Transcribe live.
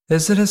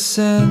Is it a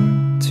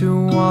sin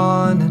to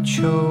wanna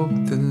choke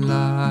the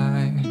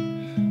life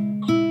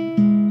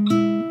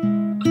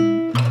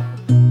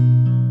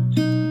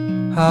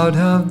out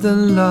of the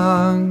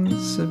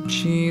lungs of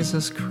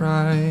Jesus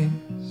Christ?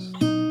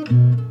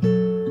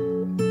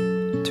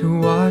 To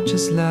watch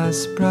his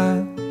last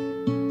breath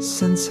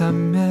since I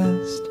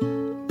missed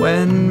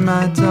when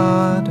my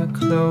daughter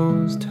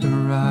closed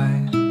her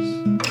eyes.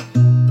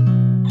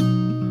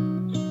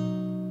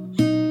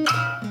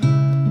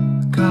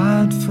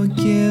 God,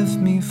 forgive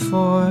me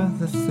for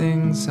the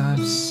things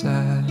I've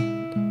said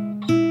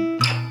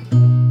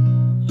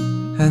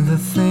and the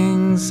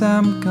things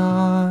I'm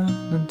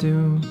gonna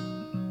do.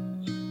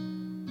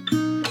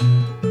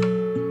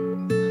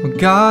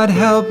 God,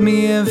 help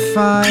me if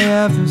I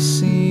ever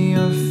see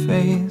your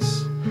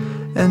face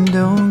and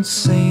don't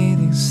say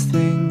these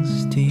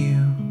things to you.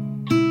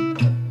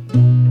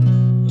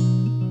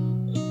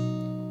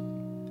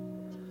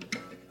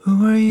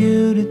 Who are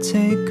you to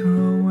take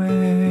her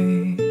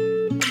away?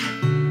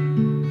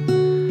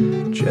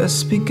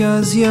 Just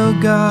because you're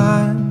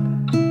God,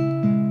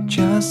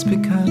 just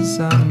because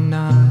I'm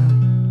not.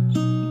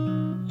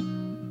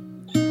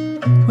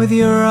 With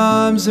your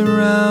arms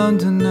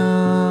around her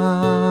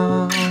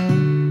now,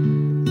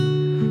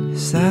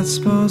 is that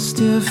supposed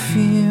to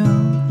feel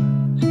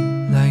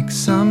like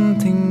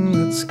something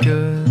that's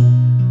good?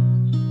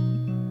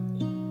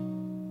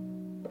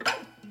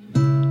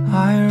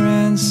 I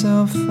ran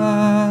so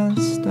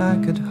fast I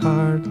could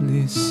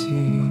hardly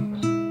see.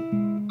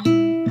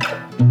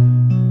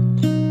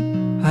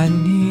 I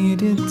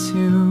needed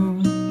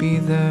to be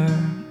there,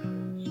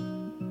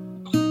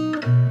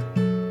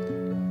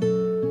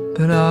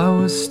 but I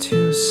was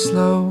too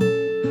slow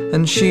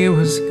and she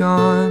was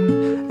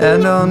gone,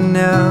 and I'll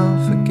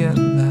never get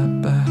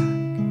that back.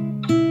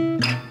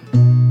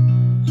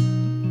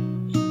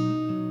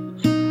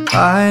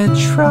 I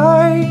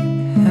tried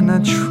and I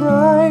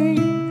tried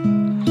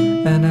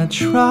and I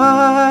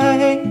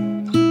tried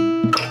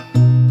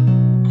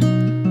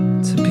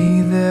to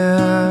be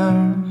there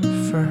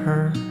for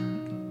her.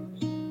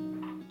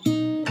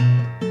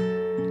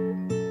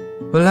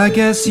 Well, I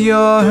guess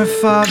you're her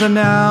father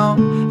now,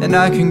 and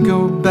I can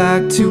go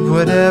back to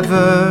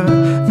whatever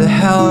the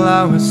hell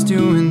I was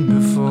doing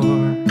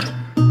before.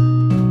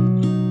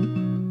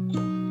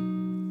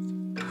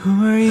 Who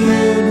are you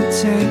to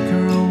take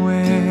her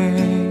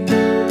away?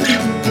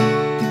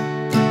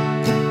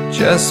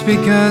 Just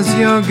because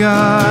you're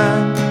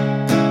God,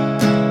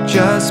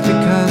 just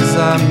because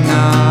I'm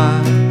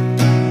not.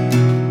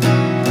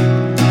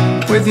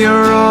 With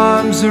your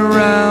arms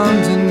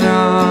around her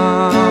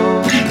now,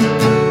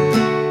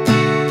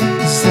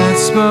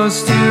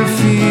 supposed to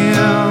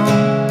feel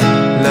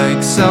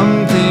like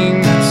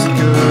something that's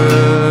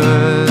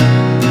good.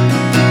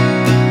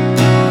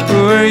 Who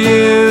are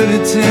you to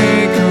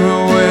take her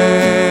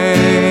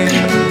away?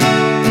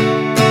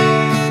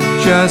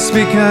 Just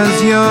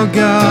because you're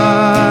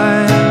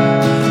God,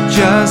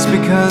 just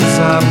because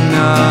I'm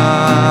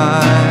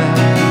not.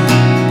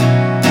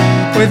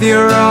 With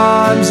your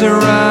arms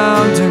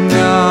around her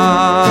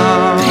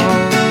now,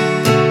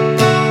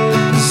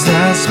 is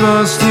that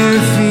supposed to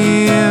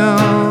feel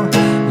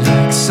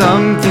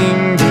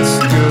something that's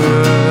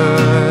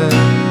good?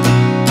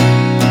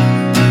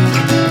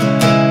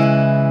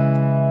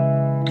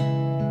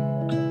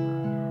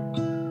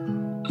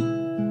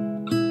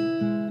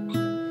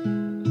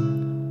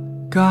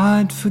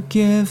 God,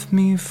 forgive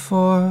me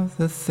for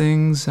the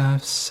things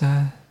I've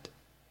said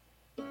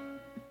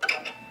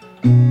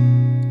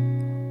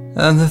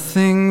and the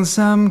things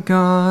I'm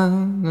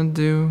gonna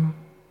do.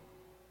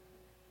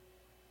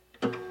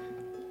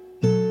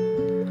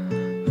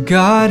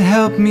 God,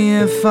 help me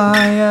if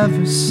I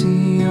ever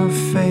see your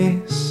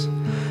face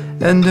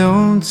and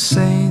don't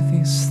say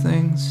these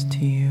things